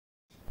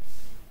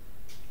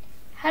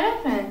Hello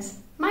friends,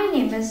 my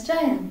name is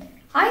Jayant.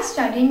 I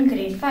study in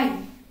grade 5.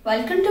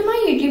 Welcome to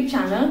my YouTube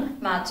channel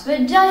Maths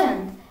with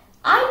Jayant.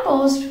 I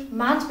post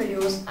maths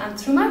videos and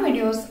through my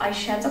videos I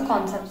share the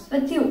concepts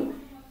with you.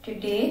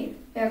 Today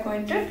we are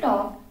going to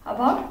talk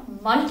about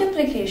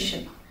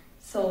multiplication.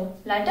 So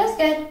let us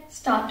get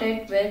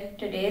started with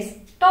today's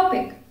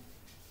topic.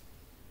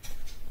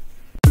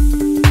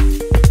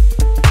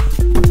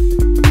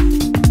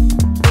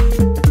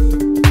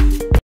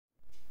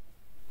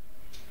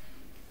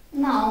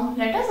 Now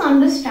let us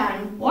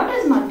understand what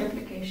is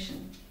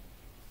multiplication.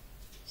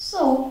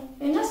 So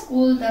in a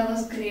school there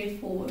was grade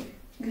 4.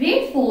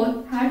 Grade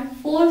 4 had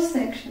 4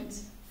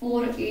 sections,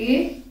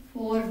 4A,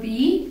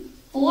 4B,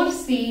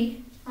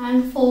 4C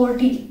and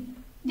 4D.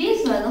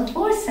 These were the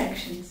 4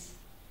 sections.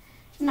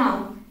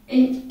 Now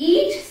in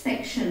each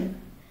section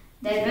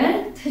there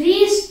were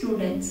 3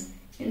 students.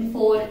 In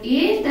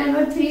 4A there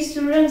were 3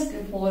 students,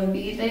 in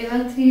 4B there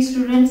were 3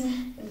 students,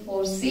 in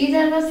 4C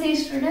there were 3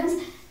 students,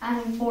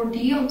 and in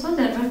 4D also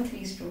there were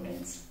 3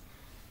 students.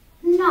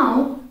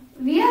 Now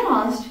we are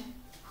asked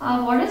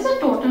what is the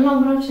total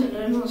number of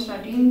children who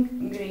study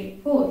in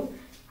grade 4?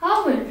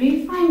 How will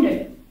we find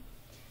it?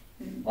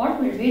 What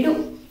will we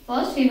do?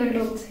 First we will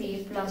do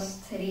 3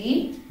 plus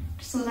 3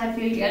 so that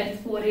we will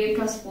get 4A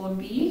plus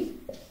 4B.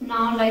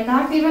 Now like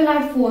that we will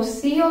add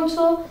 4C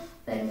also,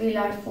 then we will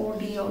add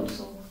 4D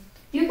also.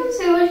 You can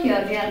see over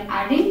here we are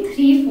adding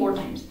 3 4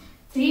 times.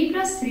 3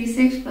 plus 3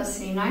 6 plus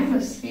 3 9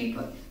 plus 3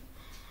 12.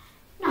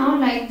 Now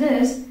like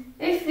this,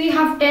 if we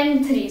have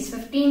 10 threes,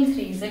 15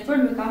 threes, it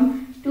would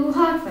become too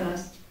hard for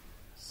us.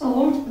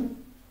 So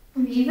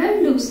we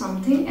will do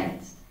something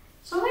else.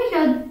 So over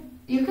here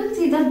you can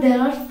see that there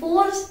are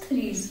 4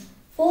 threes,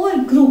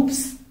 4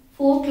 groups,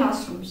 4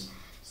 classrooms.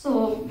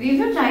 So we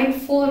will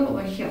write 4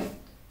 over here.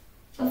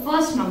 The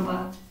first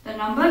number, the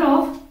number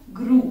of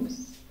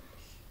groups.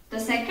 The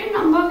second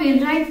number we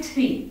will write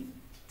 3.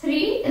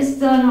 3 is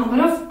the number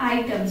of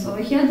items.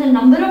 Over here the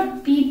number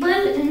of people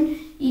in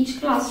each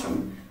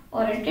classroom,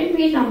 or it can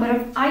be number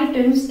of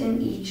items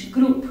in each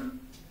group.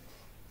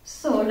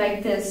 So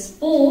like this,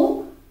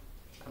 4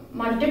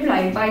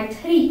 multiplied by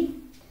 3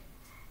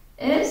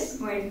 is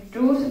going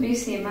to be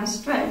same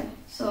as 12.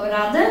 So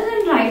rather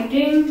than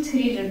writing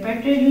 3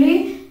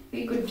 repeatedly,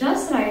 we could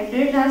just write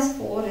it as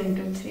 4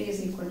 into 3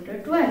 is equal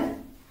to 12.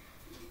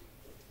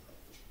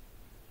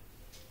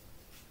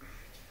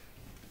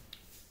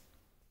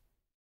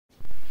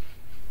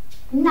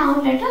 Now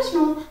let us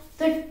know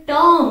the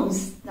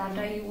terms that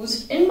are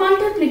used in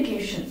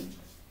multiplication.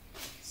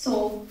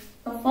 So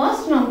the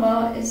first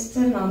number is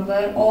the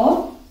number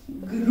of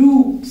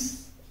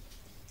groups,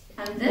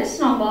 and this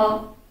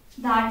number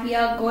that we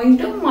are going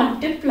to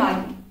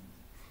multiply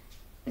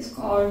is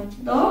called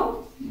the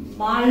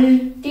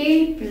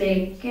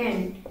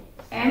multiplicand.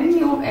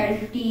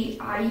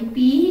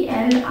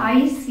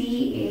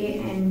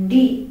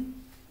 multiplicand.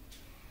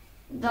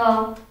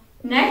 The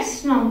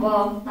next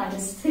number, that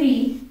is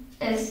 3,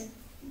 is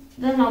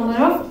the number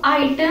of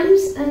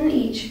items in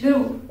each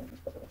group.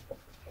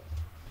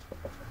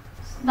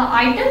 The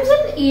items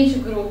in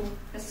each group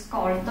is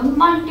called the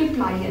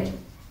multiplier.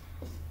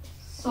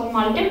 So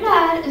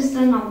multiplier is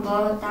the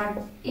number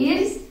that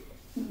is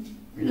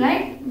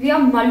like we are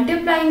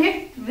multiplying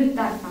it with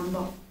that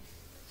number.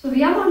 So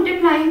we are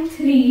multiplying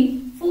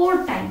 3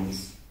 4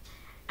 times,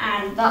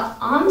 and the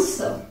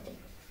answer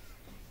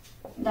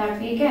that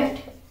we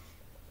get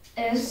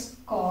is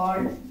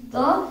called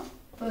the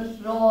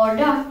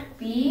product.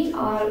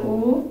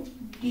 P-R-O-D-U-C-T.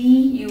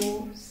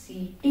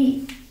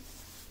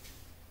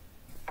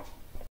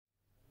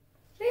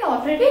 We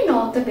already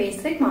know the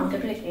basic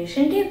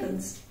multiplication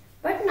tables.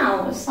 But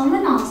now if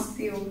someone asks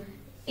you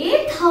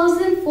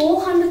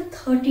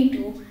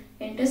 8432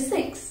 into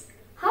 6,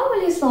 how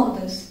will you solve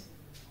this?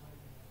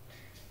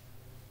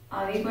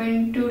 Are we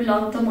going to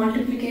learn the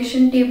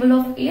multiplication table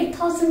of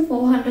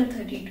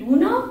 8432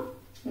 now?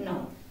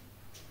 No.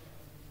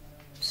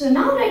 So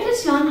now let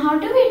us learn how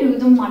do we do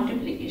the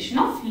multiplication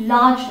of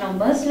large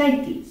numbers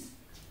like these.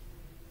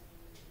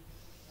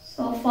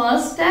 So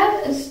first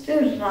step is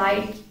to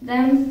write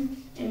them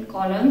in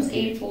columns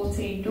 8, 4,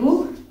 3,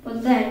 2.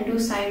 Put the into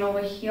sign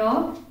over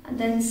here and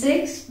then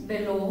 6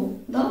 below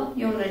the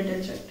unit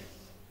digit.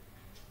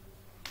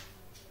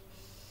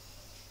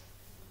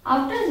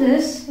 After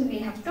this we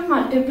have to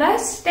multiply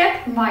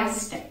step by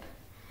step.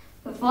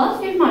 So first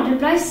we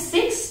multiply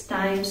 6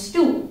 times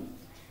 2.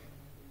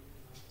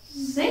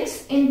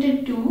 6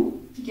 into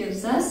 2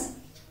 gives us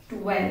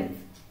 12.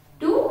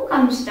 2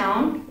 comes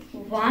down,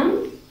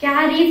 1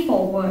 carry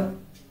forward.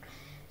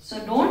 So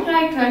don't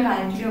write 12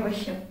 directly over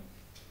here.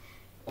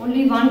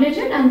 Only one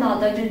digit and the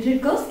other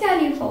digit goes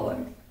carry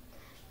forward.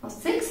 Now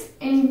 6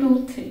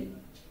 into 3.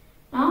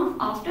 Now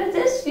after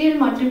this we will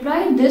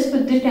multiply this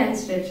with the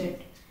tens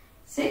digit.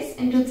 6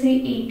 into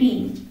 3,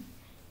 18.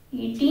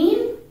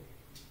 18,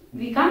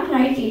 we can't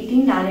write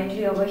 18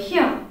 directly over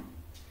here,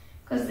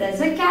 because there's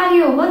a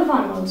carry over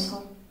 1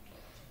 also.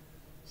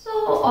 So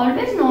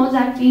always know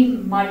that we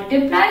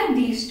multiply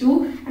these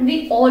two and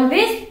we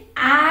always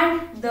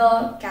add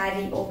the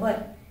carry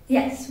over.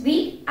 Yes,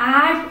 we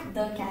add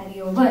the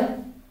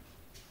carryover.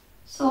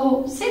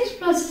 So 6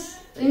 plus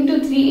into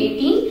 3,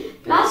 18,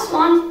 plus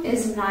 1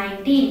 is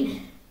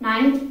 19.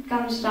 9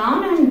 comes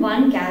down and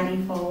 1 carry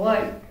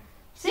forward.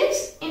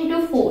 6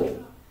 into 4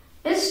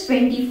 is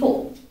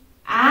 24.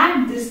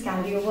 Add this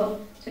carryover.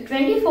 So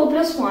 24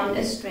 plus 1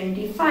 is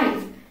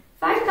 25.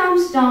 5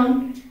 comes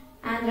down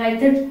and write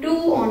the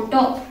 2 on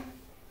top.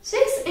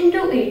 6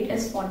 into 8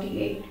 is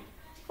 48.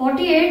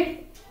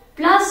 48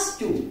 plus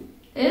 2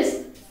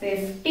 is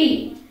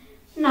 50.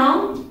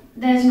 Now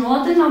there's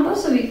no other number,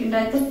 so we can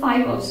write the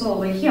 5 also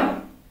over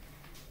here.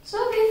 So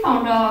we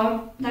found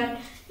out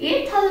that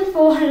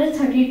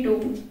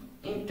 8432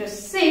 into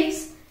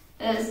 6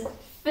 is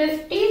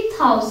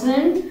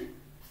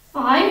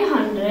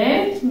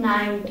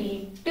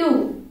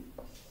 50,592.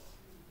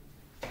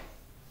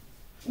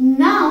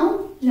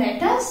 Now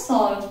let us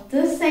solve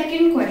the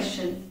second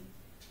question,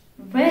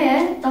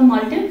 where the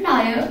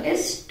multiplier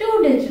is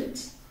 2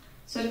 digits.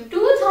 So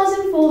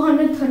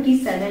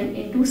 2437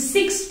 into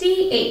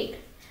 68.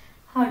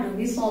 How do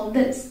we solve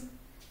this?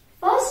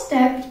 First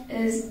step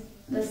is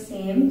the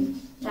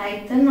same.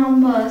 Write the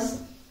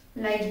numbers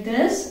like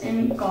this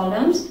in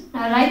columns.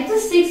 Now write the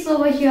 6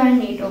 over here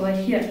and 8 over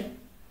here.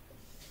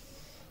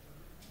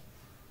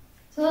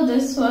 So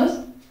this was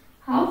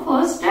how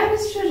first step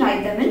is to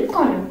write them in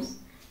columns.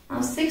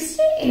 Now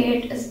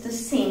 68 is the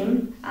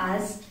same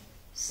as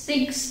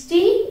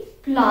 60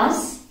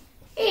 plus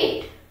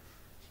 8.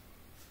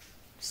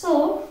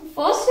 So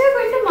first we are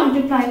going to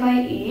multiply by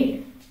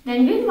 8,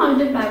 then we'll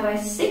multiply by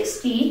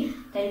 60,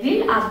 then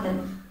we'll add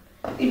them.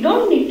 We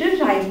don't need to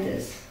write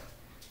this.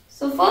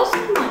 So first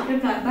we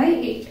multiply by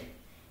 8.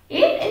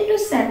 8 into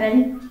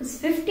 7 is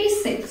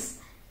 56.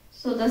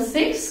 So the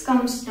 6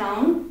 comes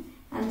down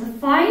and the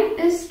 5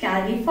 is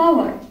carried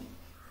forward.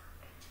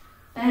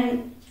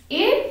 And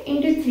 8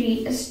 into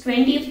 3 is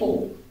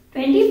 24.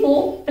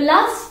 24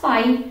 plus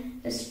 5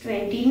 is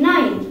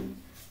 29.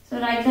 So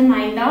write the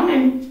 9 down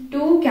and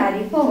 2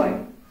 carry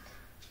forward.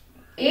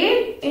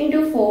 8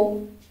 into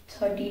 4,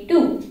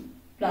 32.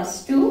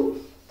 Plus 2,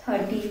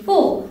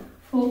 34.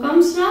 4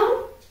 comes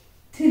down,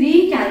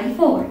 3 carry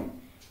forward.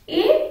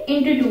 8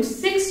 into 2,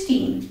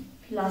 16.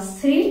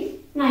 Plus 3,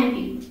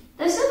 19.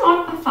 This is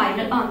not a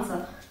final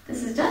answer.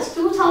 This is just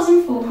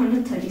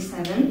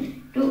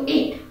 2437 to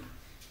 8.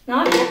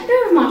 Now we have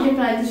to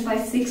multiply this by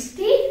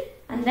 60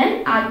 and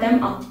then add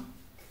them up.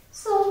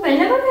 So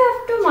whenever we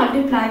have to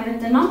multiply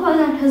with the number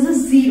that has a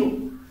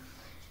 0,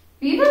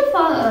 we will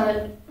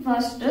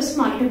first just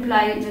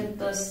multiply with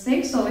the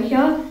 6 over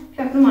here. If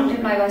you have to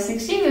multiply by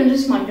 60, we will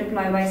just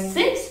multiply by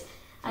 6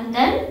 and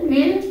then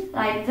we'll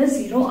write the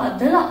 0 at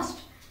the last.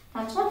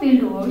 That's what we'll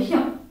do over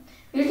here.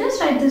 We'll just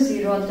write the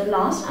 0 at the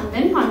last and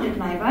then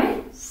multiply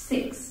by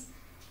 6.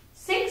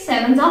 6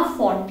 sevens are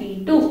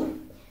 42.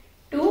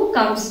 2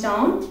 comes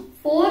down,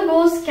 4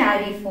 goes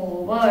carry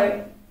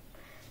forward.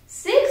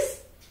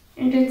 6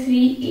 into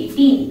 3,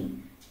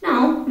 18.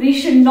 Now we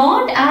should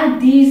not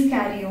add these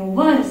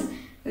carryovers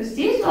because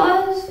these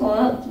were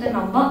for the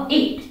number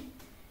 8.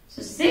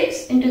 So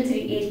 6 into 3,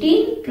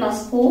 18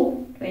 plus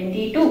 4,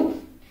 22.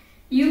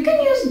 You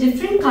can use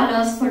different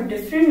colors for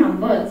different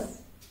numbers.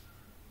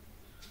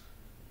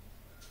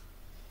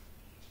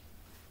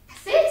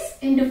 6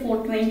 into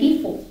 4,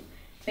 24.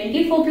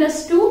 24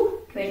 plus 2,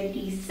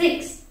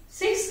 26.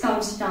 6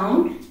 comes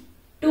down,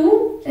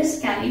 2 is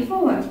carried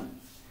forward.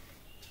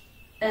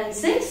 Then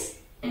 6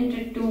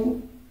 into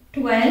 2,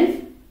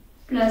 12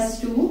 plus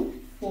 2,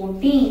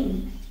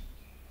 14.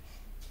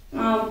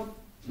 Now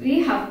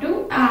we have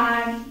to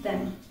add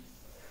them.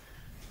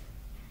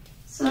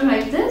 So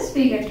like this,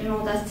 we get to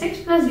know that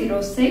 6 plus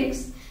 0,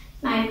 6,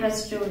 9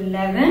 plus 2,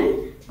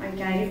 11, 1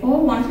 carry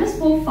 4, 1 plus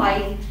 4,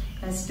 5,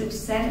 plus 2,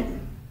 7.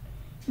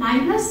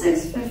 9 plus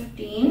 6,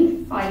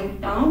 15,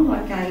 5 down,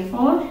 1 carry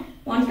 4,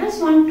 1 plus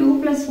 1,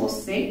 2 plus 4,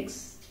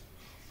 6,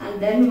 and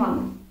then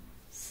 1.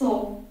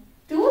 So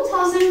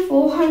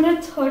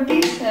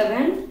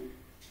 2437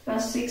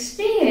 plus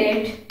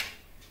 68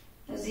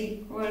 is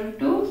equal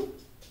to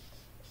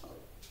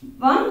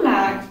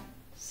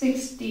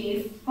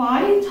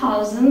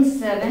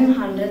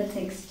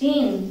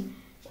 1,65,716.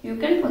 You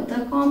can put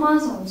the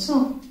commas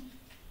also.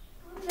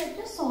 Let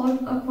us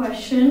solve a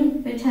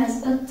question which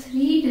has a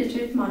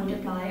 3-digit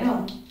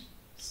multiplier.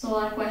 So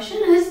our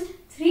question is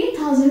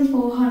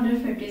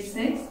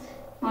 3,456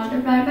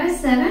 multiplied by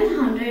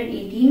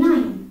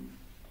 789.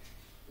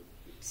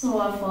 So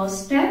our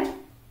first step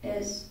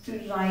is to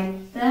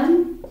write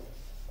them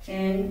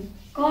in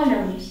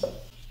columns.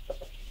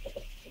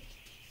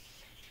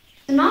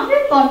 So now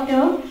we've got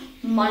to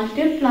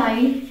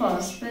multiply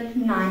first with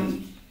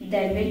 9,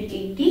 then with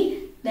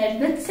 80, then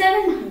with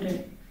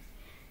 700.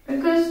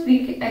 Because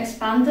we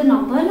expand the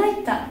number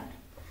like that.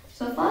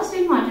 So first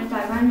we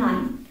multiply by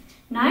 9.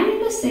 9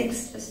 into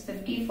 6 is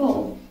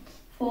 54.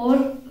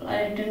 4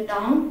 written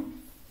down,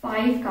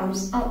 5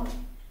 comes up.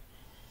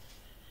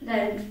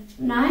 Then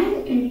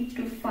 9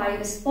 into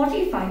 5 is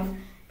 45.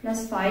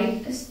 Plus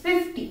 5 is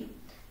 50.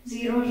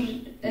 0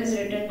 is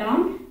written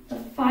down. The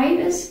 5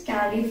 is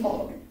carried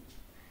forward.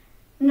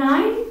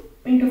 9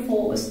 into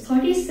 4 is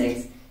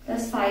 36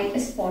 plus 5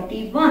 is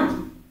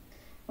 41.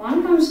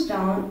 1 comes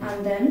down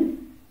and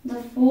then the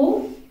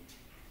 4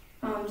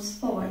 comes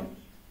forward.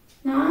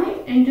 9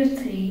 into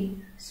 3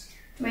 is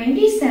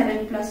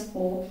 27 plus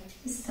 4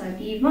 is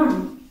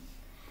 31.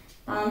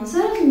 The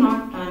answer is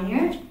not done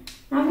yet.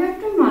 Now we have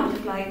to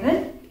multiply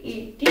with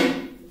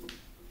 80.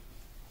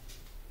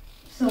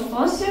 So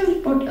first you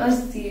will put a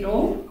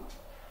 0.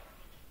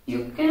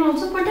 You can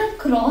also put a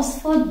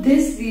cross for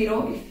this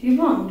 0 if you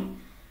want.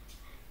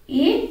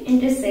 8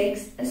 into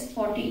 6 is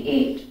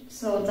 48.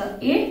 So the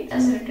 8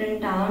 is written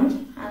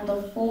down and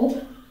the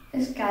 4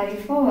 is carried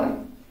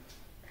forward.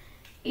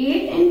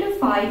 8 into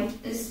 5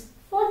 is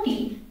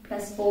 40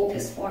 plus 4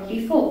 is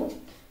 44.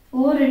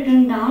 4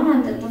 written down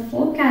and then the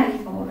 4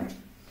 carried forward.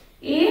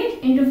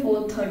 8 into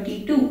 4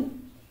 32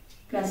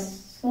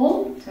 plus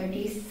 4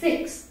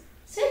 36.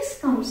 6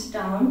 comes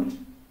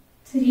down,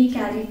 3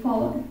 carry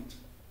forward.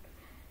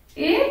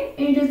 8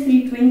 into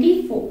 3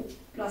 24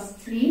 plus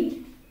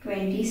 3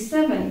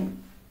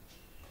 27.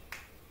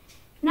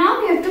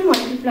 Now we have to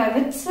multiply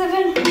with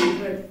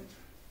 700.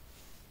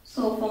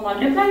 So for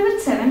multiplying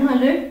with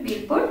 700,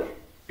 we'll put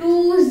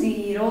 2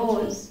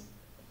 zeros.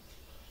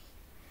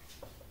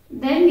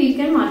 Then we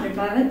can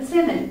multiply with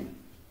 7.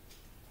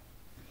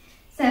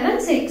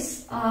 7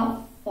 6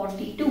 are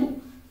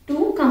 42.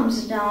 2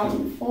 comes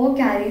down, 4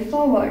 carry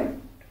forward.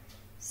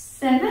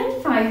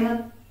 7 5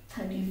 are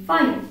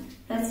 35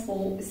 plus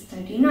 4 is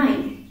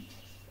 39.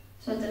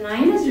 So the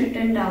 9 is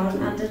written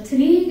down and the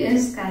 3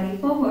 is carried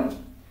forward.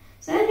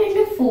 7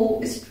 into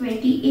 4 is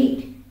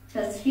 28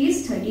 plus 3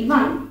 is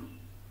 31.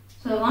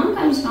 So 1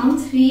 comes down,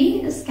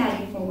 3 is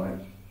carried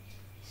forward.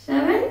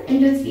 7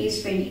 into 3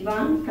 is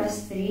 21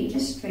 plus 3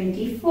 is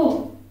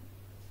 24.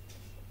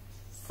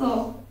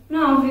 So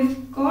now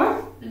we've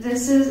got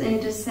this is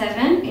into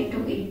 7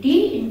 into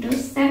 80 into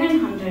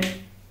 700.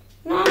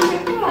 Now we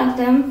have to add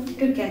them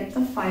to get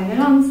the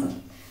final answer.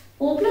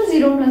 4 plus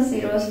 0 plus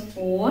 0 is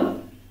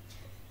 4.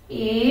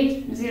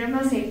 8, 0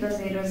 plus 8 plus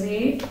 0 is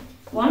 8.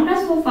 1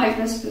 plus 4, 5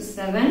 plus 2 is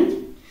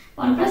 7.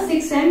 1 plus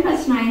 6, 10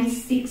 plus 9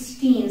 is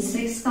 16.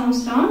 6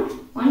 comes down,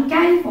 1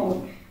 carry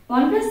forward.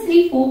 1 plus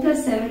 3, 4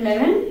 plus 7,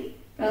 11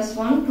 plus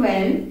 1,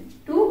 12.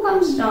 2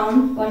 comes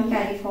down, 1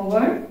 carry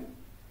forward.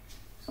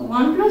 So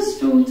 1 plus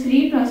 2,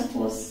 3 plus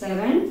 4,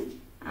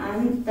 7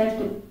 and the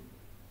 2.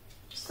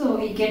 So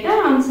we get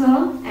our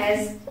answer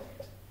as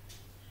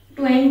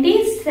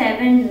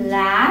 27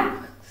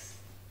 lakhs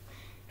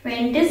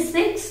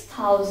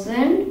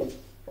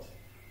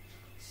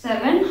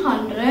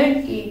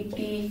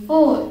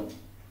 26,784.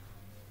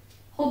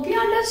 Hope you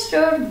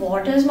understood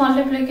what is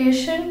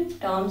multiplication,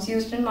 terms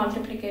used in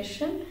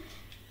multiplication,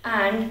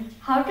 and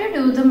how to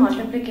do the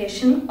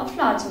multiplication of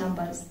large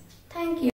numbers. Thank you.